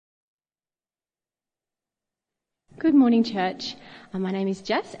Good morning, church. My name is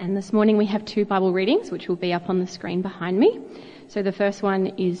Jess, and this morning we have two Bible readings, which will be up on the screen behind me. So the first one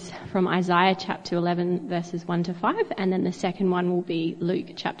is from Isaiah chapter 11, verses 1 to 5, and then the second one will be Luke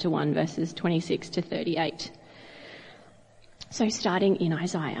chapter 1, verses 26 to 38. So starting in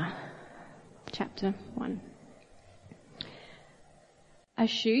Isaiah chapter 1. A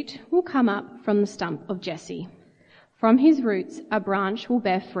shoot will come up from the stump of Jesse. From his roots a branch will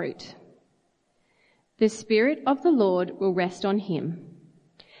bear fruit. The Spirit of the Lord will rest on him,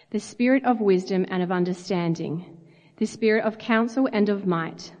 the Spirit of wisdom and of understanding, the Spirit of counsel and of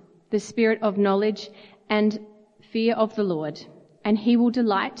might, the Spirit of knowledge and fear of the Lord, and he will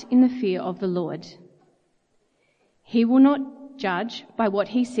delight in the fear of the Lord. He will not judge by what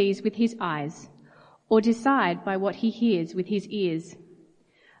he sees with his eyes, or decide by what he hears with his ears,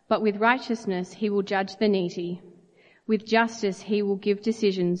 but with righteousness he will judge the needy. With justice he will give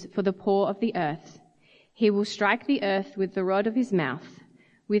decisions for the poor of the earth. He will strike the earth with the rod of his mouth.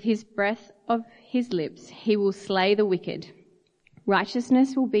 With his breath of his lips he will slay the wicked.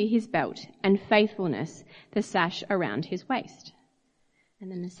 Righteousness will be his belt, and faithfulness the sash around his waist.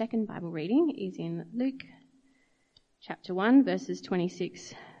 And then the second Bible reading is in Luke chapter 1, verses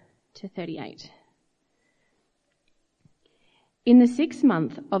 26 to 38. In the 6th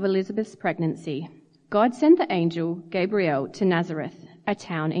month of Elizabeth's pregnancy, God sent the angel Gabriel to Nazareth, a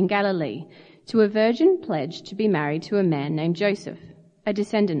town in Galilee, to a virgin pledged to be married to a man named Joseph, a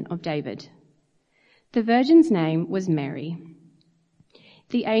descendant of David. The virgin's name was Mary.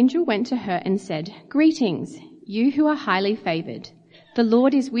 The angel went to her and said, "Greetings, you who are highly favoured. The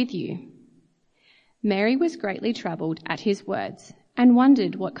Lord is with you." Mary was greatly troubled at his words and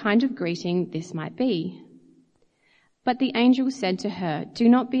wondered what kind of greeting this might be. But the angel said to her, "Do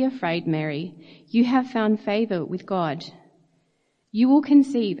not be afraid, Mary. You have found favour with God. You will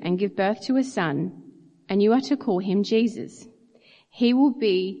conceive and give birth to a son, and you are to call him Jesus. He will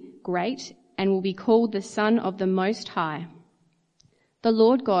be great and will be called the Son of the Most High. The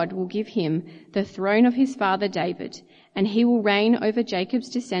Lord God will give him the throne of his father David, and he will reign over Jacob's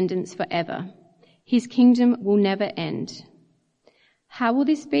descendants forever. His kingdom will never end." "How will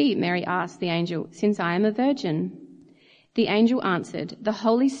this be?" Mary asked the angel, "since I am a virgin?" The angel answered, "The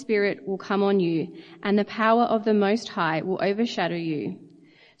Holy Spirit will come on you, and the power of the Most High will overshadow you.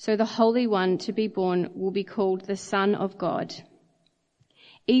 So the Holy One to be born will be called the Son of God.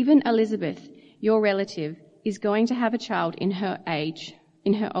 Even Elizabeth, your relative, is going to have a child in her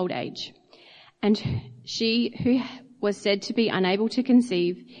old age. And she who was said to be unable to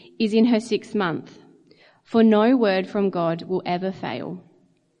conceive is in her 6th month. For no word from God will ever fail."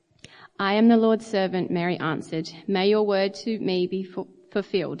 "I am the Lord's servant," Mary answered. "May your word to me be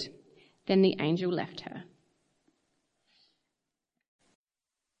fulfilled." Then the angel left her.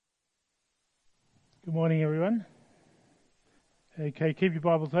 Good morning, everyone. Okay, keep your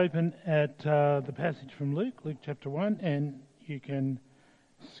Bibles open at the passage from Luke chapter 1, and you can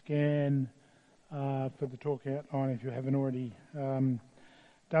scan for the talk outline if you haven't already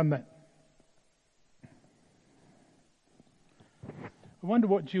done that. I wonder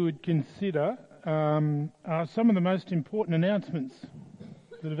what you would consider are some of the most important announcements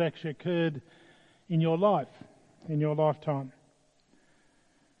that have actually occurred in your life, in your lifetime.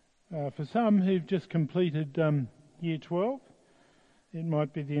 For some who've just completed Year 12, it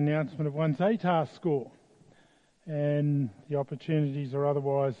might be the announcement of one's ATAR score and the opportunities or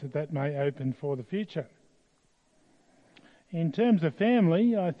otherwise that may open for the future. In terms of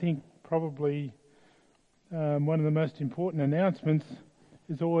family, I think probably one of the most important announcements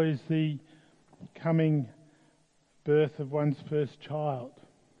is always the coming birth of one's first child.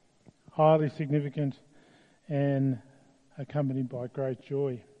 Highly significant and accompanied by great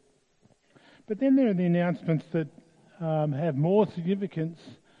joy. But then there are the announcements that have more significance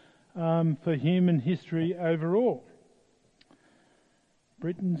for human history overall.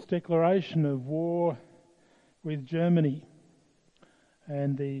 Britain's declaration of war with Germany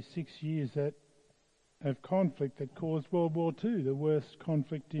and the 6 years of conflict that caused World War II, the worst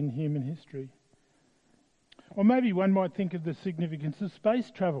conflict in human history. Or maybe one might think of the significance of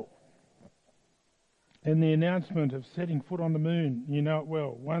space travel and the announcement of setting foot on the moon. You know it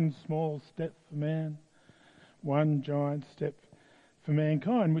well. One small step for man, one giant step for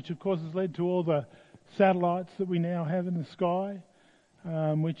mankind, which of course has led to all the satellites that we now have in the sky,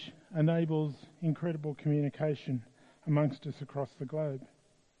 which enables incredible communication amongst us across the globe.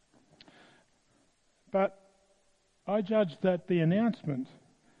 But I judge that the announcement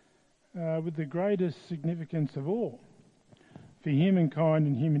with the greatest significance of all for humankind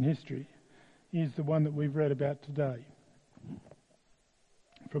and human history is the one that we've read about today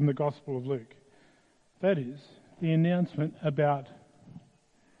from the Gospel of Luke. That is, the announcement about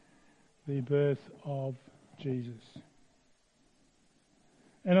the birth of Jesus.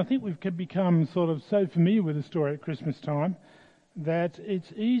 And I think we've become sort of so familiar with the story at Christmas time that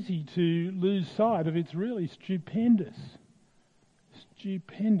it's easy to lose sight of its really stupendous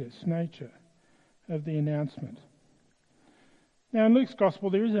nature of the announcement. Now in Luke's Gospel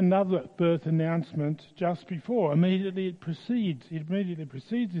there is another birth announcement just before. Immediately it precedes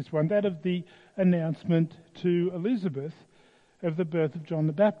this one, that of the announcement to Elizabeth of the birth of John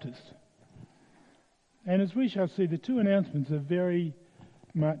the Baptist. And as we shall see, the two announcements are very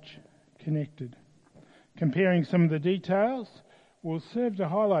much connected. Comparing some of the details will serve to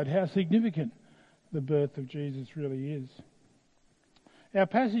highlight how significant the birth of Jesus really is. Our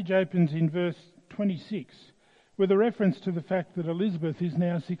passage opens in verse 26 with a reference to the fact that Elizabeth is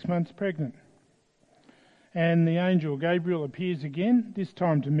now 6 months pregnant. And the angel Gabriel appears again, this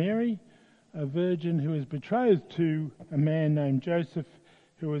time to Mary, a virgin who is betrothed to a man named Joseph,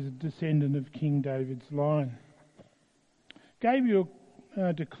 who was a descendant of King David's line. Gabriel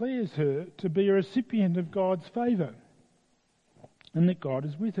declares her to be a recipient of God's favour and that God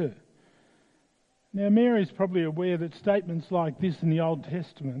is with her. Now Mary is probably aware that statements like this in the Old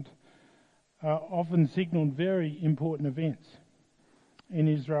Testament often signalled very important events in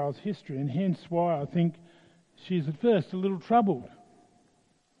Israel's history, and hence why I think she's at first a little troubled.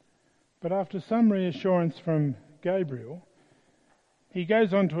 But after some reassurance from Gabriel, he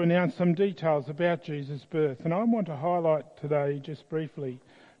goes on to announce some details about Jesus' birth, and I want to highlight today, just briefly,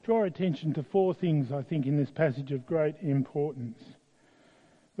 draw attention to 4 things I think in this passage of great importance.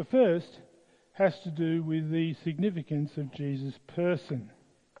 The first has to do with the significance of Jesus' person.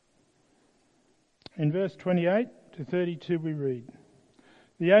 In verse 28 to 32 we read,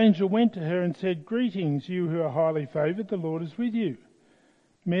 "The angel went to her and said, 'Greetings, you who are highly favoured, the Lord is with you.'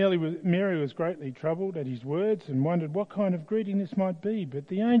 Mary was greatly troubled at his words and wondered what kind of greeting this might be. But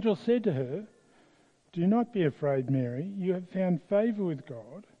the angel said to her, 'Do not be afraid, Mary. You have found favour with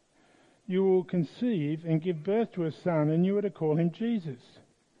God. You will conceive and give birth to a son, and you are to call him Jesus.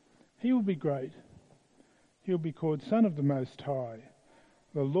 He will be great. He will be called Son of the Most High.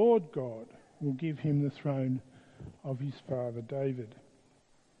 The Lord God will give him the throne of his father David.'"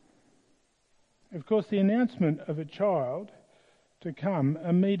 Of course, the announcement of a child to come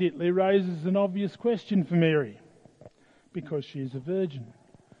immediately raises an obvious question for Mary, because she is a virgin.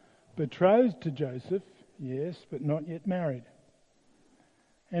 Betrothed to Joseph, yes, but not yet married.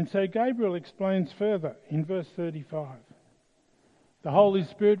 And so Gabriel explains further in verse 35. "The Holy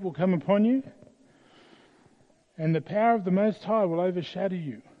Spirit will come upon you, and the power of the Most High will overshadow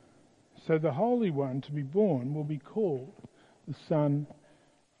you. So the Holy One to be born will be called the Son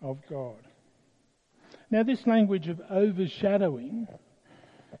of God." Now this language of overshadowing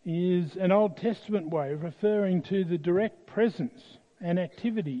is an Old Testament way of referring to the direct presence and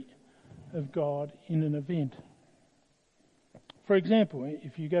activity of God in an event. For example,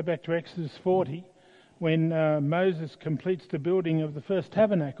 if you go back to Exodus 40, when Moses completes the building of the first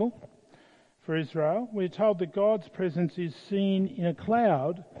tabernacle for Israel, we're told that God's presence is seen in a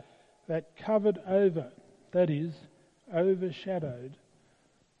cloud that covered over, that is, overshadowed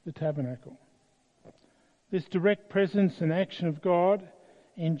the tabernacle. This direct presence and action of God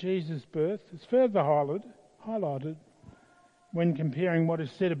in Jesus' birth is further highlighted when comparing what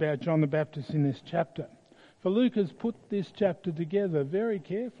is said about John the Baptist in this chapter. For Luke has put this chapter together very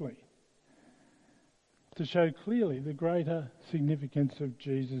carefully to show clearly the greater significance of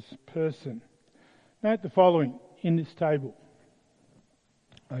Jesus' person. Note the following in this table.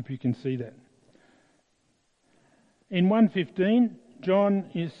 I hope you can see that. In 1:15, John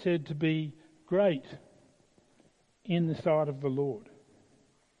is said to be great in the sight of the Lord.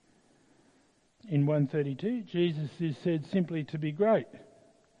 In 1:32, Jesus is said simply to be great.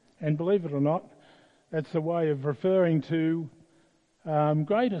 And believe it or not, that's a way of referring to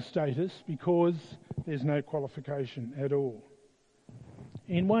greater status because there's no qualification at all.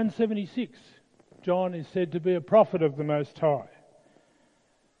 In 1:76, John is said to be a prophet of the Most High.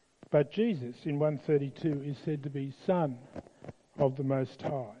 But Jesus, in 1:32, is said to be Son of the Most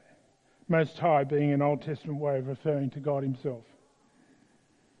High. Most High being an Old Testament way of referring to God himself.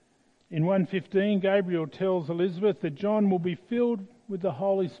 In 1:15, Gabriel tells Elizabeth that John will be filled with the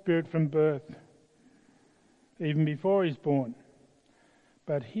Holy Spirit from birth, even before he's born.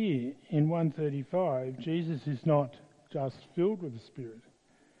 But here, in 1:35, Jesus is not just filled with the Spirit.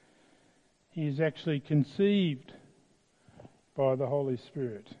 He is actually conceived by the Holy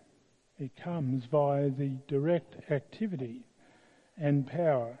Spirit. It comes via the direct activity and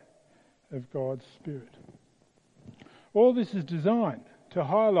power of God's Spirit. All this is designed to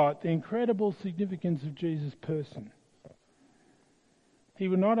highlight the incredible significance of Jesus' person. He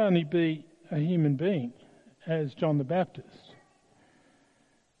would not only be a human being, as John the Baptist,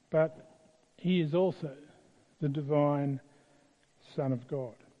 but he is also the divine Son of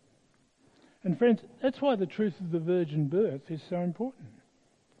God. And friends, that's why the truth of the virgin birth is so important.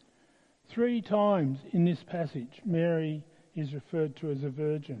 3 times in this passage, Mary is referred to as a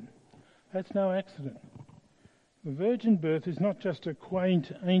virgin. That's no accident. The virgin birth is not just a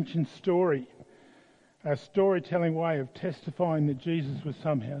quaint ancient story, a storytelling way of testifying that Jesus was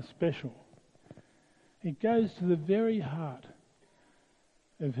somehow special. It goes to the very heart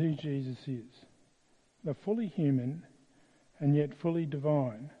of who Jesus is, the fully human and yet fully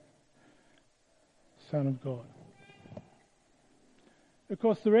divine Son of God. Of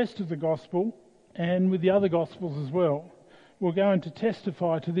course, the rest of the Gospel, and with the other Gospels as well, will go on to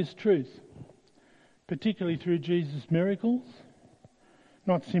testify to this truth, particularly through Jesus' miracles,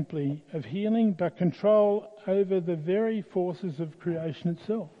 not simply of healing, but control over the very forces of creation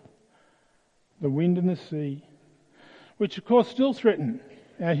itself, the wind and the sea, which of course still threaten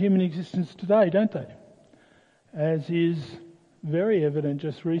our human existence today, don't they? As is very evident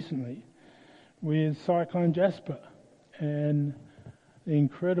just recently with Cyclone Jasper and the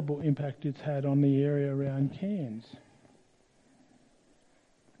incredible impact it's had on the area around Cairns.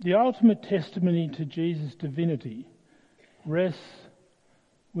 The ultimate testimony to Jesus' divinity rests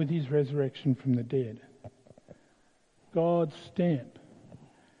with his resurrection from the dead. God's stamp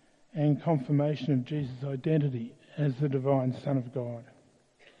and confirmation of Jesus' identity as the divine Son of God.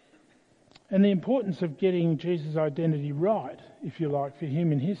 And the importance of getting Jesus' identity right, if you like, for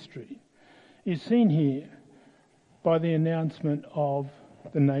human history, is seen here by the announcement of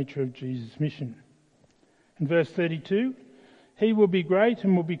the nature of Jesus' mission. In verse 32, he will be great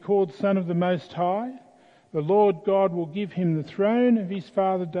and will be called Son of the Most High. The Lord God will give him the throne of his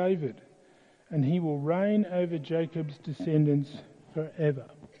father David, and he will reign over Jacob's descendants forever.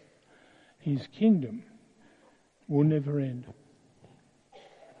 His kingdom will never end.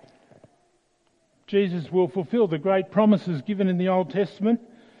 Jesus will fulfill the great promises given in the Old Testament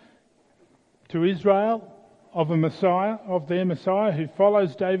to Israel of their Messiah who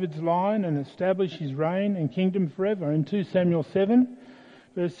follows David's line and establishes his reign and kingdom forever. In 2 Samuel 7,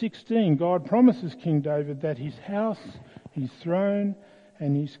 verse 16, God promises King David that his house, his throne,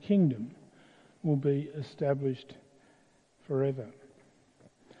 and his kingdom will be established forever.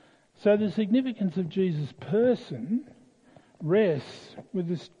 So the significance of Jesus' person rests with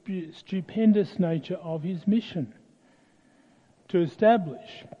the stupendous nature of his mission to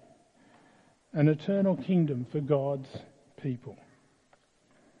establish an eternal kingdom for God's people.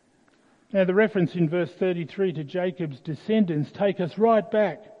 Now the reference in verse 33 to Jacob's descendants take us right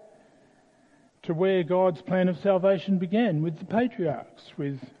back to where God's plan of salvation began, with the patriarchs,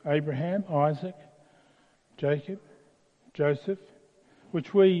 with Abraham, Isaac, Jacob, Joseph,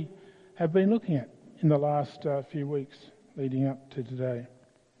 which we have been looking at in the last few weeks leading up to today.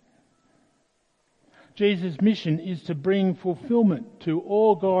 Jesus' mission is to bring fulfillment to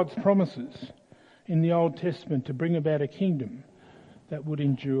all God's promises in the Old Testament, to bring about a kingdom that would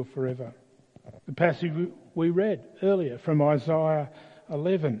endure forever. The passage we read earlier from Isaiah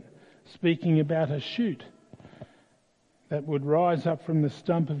 11, speaking about a shoot that would rise up from the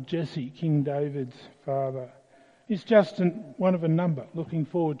stump of Jesse, King David's father, is just one of a number looking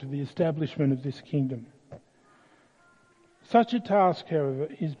forward to the establishment of this kingdom. Such a task, however,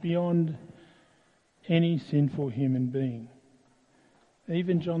 is beyond any sinful human being,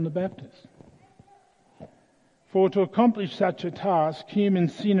 even John the Baptist. For to accomplish such a task, human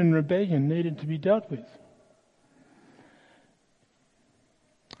sin and rebellion needed to be dealt with.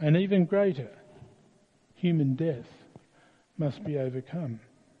 And even greater, human death must be overcome.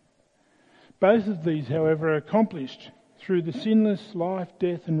 Both of these, however, are accomplished through the sinless life,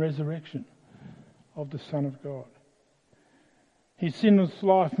 death and resurrection of the Son of God. His sinless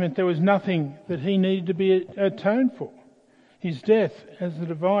life meant there was nothing that he needed to be atoned for. His death as the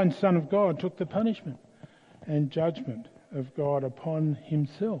divine Son of God took the punishment and judgment of God upon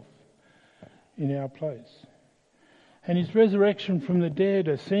himself in our place. And his resurrection from the dead,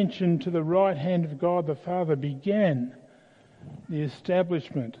 ascension to the right hand of God the Father, began the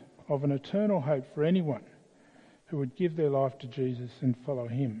establishment of an eternal hope for anyone who would give their life to Jesus and follow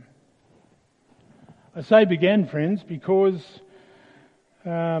him. I say began, friends, because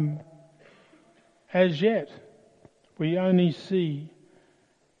as yet we only see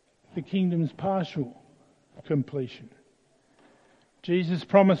the kingdom's partial completion. Jesus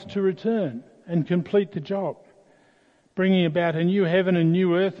promised to return and complete the job, bringing about a new heaven and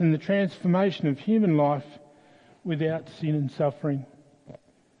new earth and the transformation of human life without sin and suffering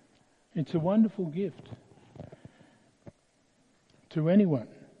It's a wonderful gift to anyone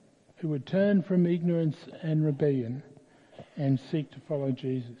who would turn from ignorance and rebellion and seek to follow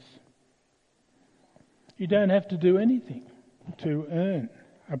Jesus. You don't have to do anything to earn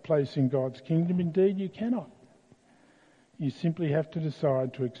a place in God's kingdom. Indeed, you cannot. You simply have to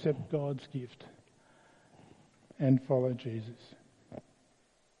decide to accept God's gift and follow Jesus.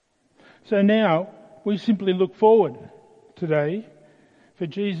 So now we simply look forward today for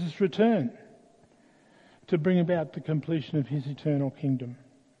Jesus' return to bring about the completion of his eternal kingdom.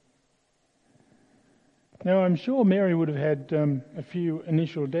 Now I'm sure Mary would have had a few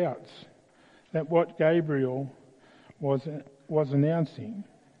initial doubts that what Gabriel was announcing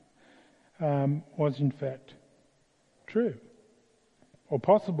was in fact true or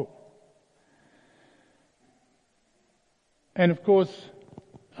possible. And of course,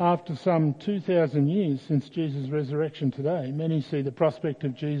 after some 2,000 years since Jesus' resurrection today, many see the prospect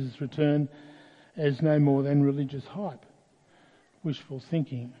of Jesus' return as no more than religious hype, wishful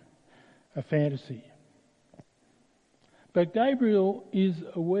thinking, a fantasy. But Gabriel is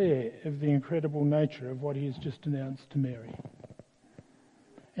aware of the incredible nature of what he has just announced to Mary.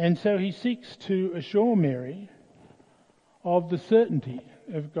 And so he seeks to assure Mary of the certainty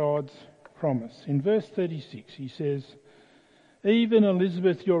of God's promise. In verse 36 he says, "Even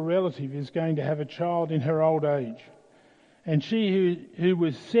Elizabeth, your relative, is going to have a child in her old age, and she who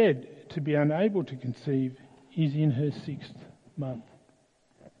was said to be unable to conceive is in her 6th month."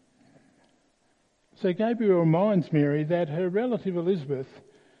 So Gabriel reminds Mary that her relative Elizabeth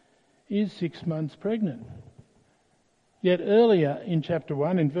is 6 months pregnant. Yet earlier in chapter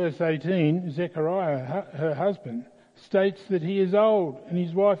 1, in verse 18, Zechariah, her husband, states that he is old and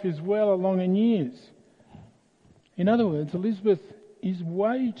his wife is well along in years. In other words, Elizabeth is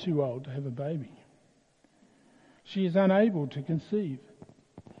way too old to have a baby. She is unable to conceive.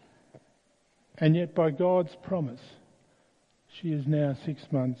 And yet by God's promise, she is now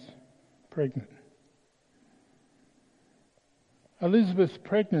 6 months pregnant. Elizabeth's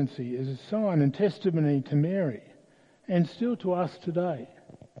pregnancy is a sign and testimony to Mary, and still to us today,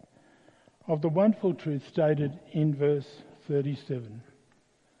 of the wonderful truth stated in verse 37.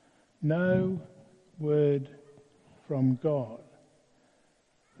 No word from God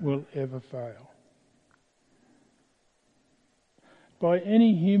will ever fail. By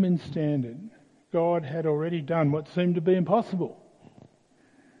any human standard, God had already done what seemed to be impossible.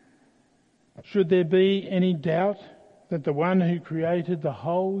 Should there be any doubt that the one who created the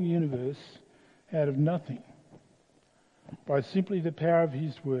whole universe out of nothing, by simply the power of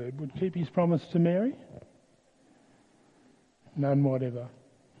his word, would keep his promise to Mary? None whatever.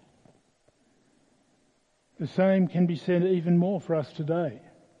 The same can be said even more for us today,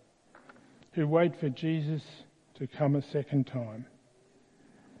 who wait for Jesus to come a second time.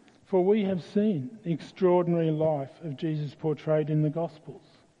 For we have seen the extraordinary life of Jesus portrayed in the Gospels.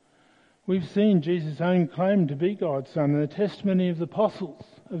 We've seen Jesus' own claim to be God's Son and the testimony of the apostles,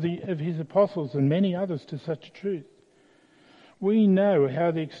 of his apostles and many others to such truth. We know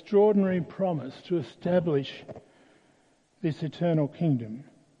how the extraordinary promise to establish this eternal kingdom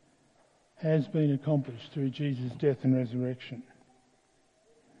has been accomplished through Jesus' death and resurrection.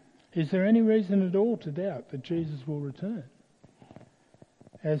 Is there any reason at all to doubt that Jesus will return,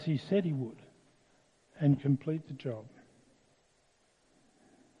 as he said he would, and complete the job?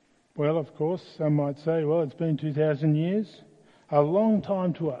 Well, of course, some might say, well, it's been 2,000 years, a long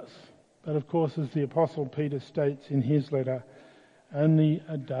time to us. But of course, as the Apostle Peter states in his letter, only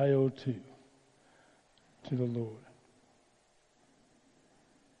a day or two to the Lord.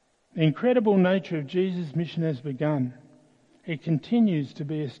 The incredible nature of Jesus' mission has begun. It continues to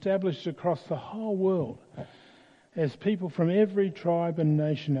be established across the whole world as people from every tribe and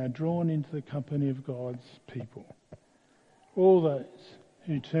nation are drawn into the company of God's people. All those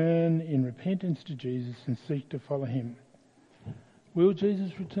who turn in repentance to Jesus and seek to follow him. Will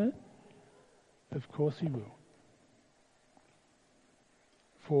Jesus return? Of course he will.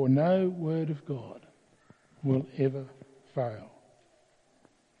 For no word of God will ever fail.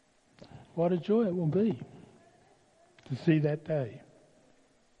 What a joy it will be to see that day.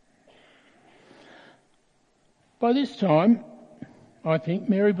 By this time, I think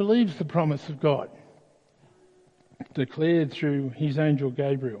Mary believes the promise of God, declared through his angel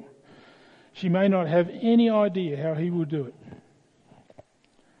Gabriel. She may not have any idea how he will do it.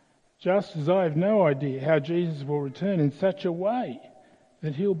 Just as I have no idea how Jesus will return in such a way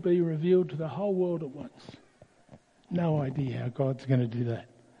that he'll be revealed to the whole world at once. No idea how God's going to do that.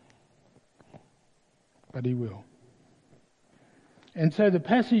 But he will. And so the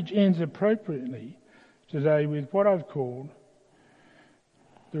passage ends appropriately today with what I've called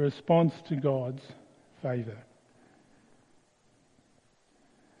the response to God's favour.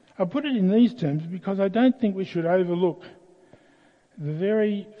 I put it in these terms because I don't think we should overlook the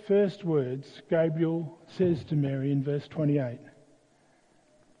very first words Gabriel says to Mary in verse 28.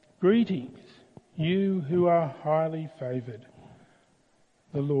 Greetings, you who are highly favoured.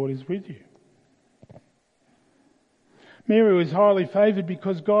 The Lord is with you. Mary was highly favoured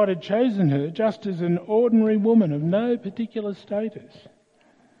because God had chosen her, just as an ordinary woman of no particular status,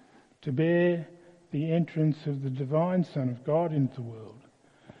 to bear the entrance of the divine Son of God into the world,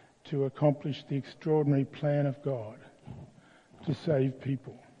 to accomplish the extraordinary plan of God, to save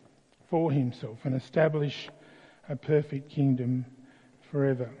people for himself and establish a perfect kingdom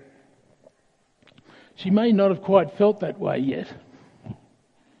forever. She may not have quite felt that way yet,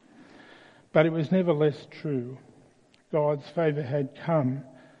 but it was nevertheless true. God's favour had come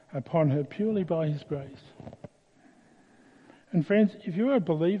upon her purely by his grace. And friends, if you're a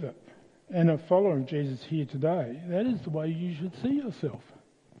believer and a follower of Jesus here today, that is the way you should see yourself.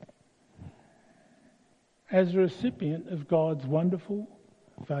 As a recipient of God's wonderful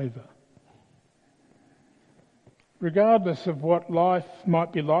favour. Regardless of what life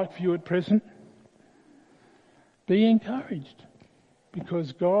might be like for you at present, be encouraged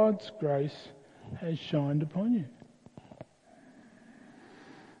because God's grace has shined upon you.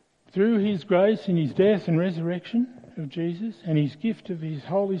 Through his grace in his death and resurrection of Jesus and his gift of his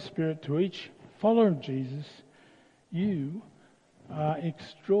Holy Spirit to each follower of Jesus, you are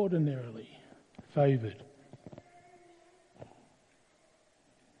extraordinarily favoured.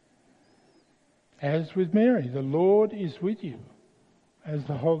 As with Mary, the Lord is with you as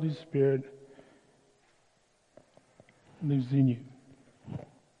the Holy Spirit lives in you.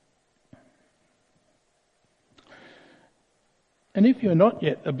 And if you're not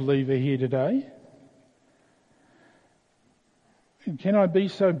yet a believer here today, can I be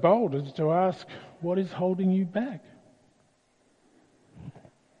so bold as to ask, what is holding you back?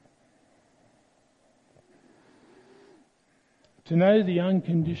 To know the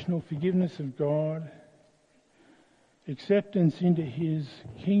unconditional forgiveness of God, acceptance into his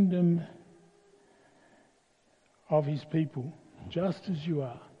kingdom of his people, just as you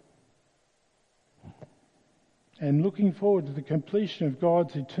are, and looking forward to the completion of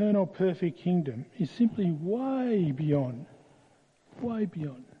God's eternal perfect kingdom is simply way beyond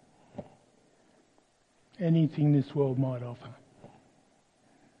anything this world might offer.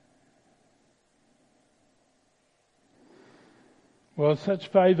 Well, such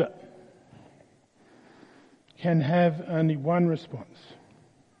favour can have only one response.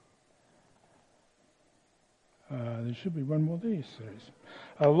 There should be one more there, yes, there is.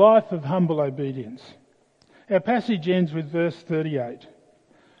 A life of humble obedience. Our passage ends with verse 38.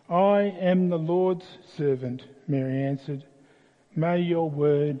 I am the Lord's servant, Mary answered. May your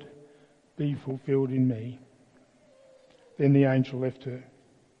word be fulfilled in me. Then the angel left her.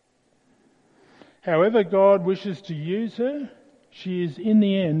 However God wishes to use her, she is in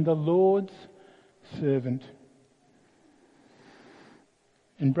the end the Lord's servant.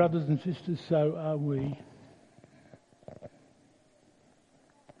 And brothers and sisters, so are we.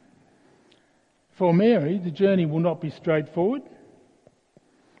 For Mary, the journey will not be straightforward.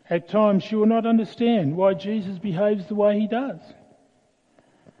 At times she will not understand why Jesus behaves the way he does.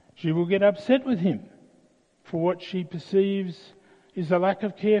 She will get upset with him for what she perceives is a lack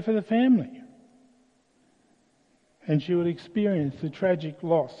of care for the family. And she will experience the tragic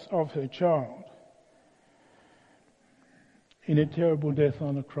loss of her child in a terrible death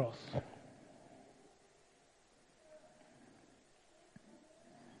on a cross.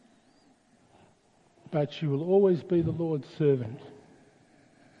 But she will always be the Lord's servant.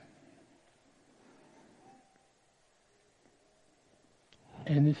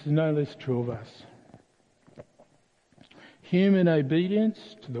 And this is no less true of us. Human obedience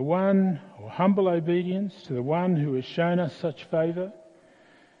to the one, or humble obedience to the one who has shown us such favour,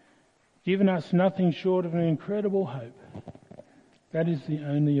 given us nothing short of an incredible hope. That is the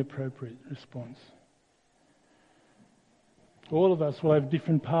only appropriate response. All of us will have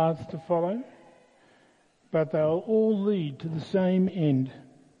different paths to follow, but they'll all lead to the same end,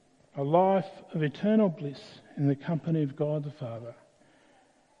 a life of eternal bliss in the company of God the Father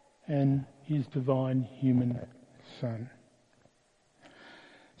and his divine human Son.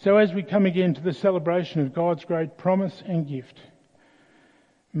 So as we come again to the celebration of God's great promise and gift,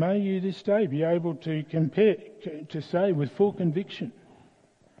 may you this day be able to say with full conviction,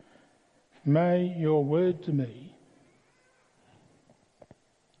 may your word to me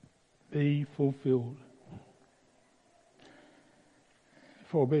be fulfilled.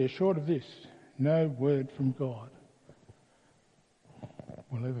 For be assured of this, no word from God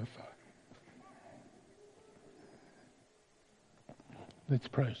will ever fail. Let's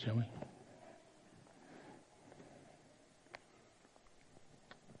pray, shall we?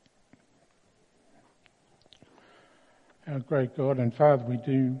 Our great God and Father, we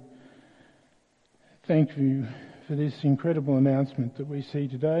do thank you for this incredible announcement that we see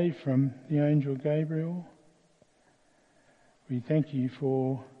today from the angel Gabriel. We thank you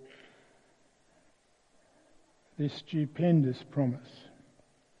for this stupendous promise.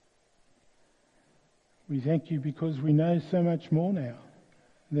 We thank you because we know so much more now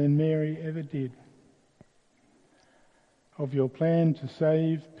than Mary ever did of your plan to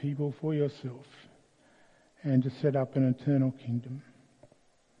save people for yourself and to set up an eternal kingdom.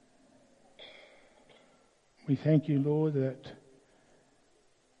 We thank you, Lord, that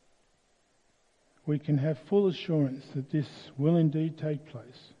we can have full assurance that this will indeed take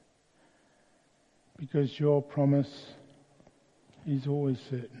place because your promise is always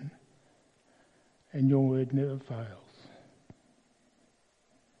certain and your word never fails.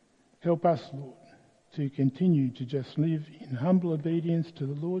 Help us, Lord, to continue to just live in humble obedience to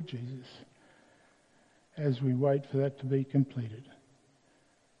the Lord Jesus as we wait for that to be completed.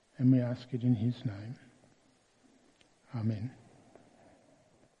 And we ask it in his name. Amen.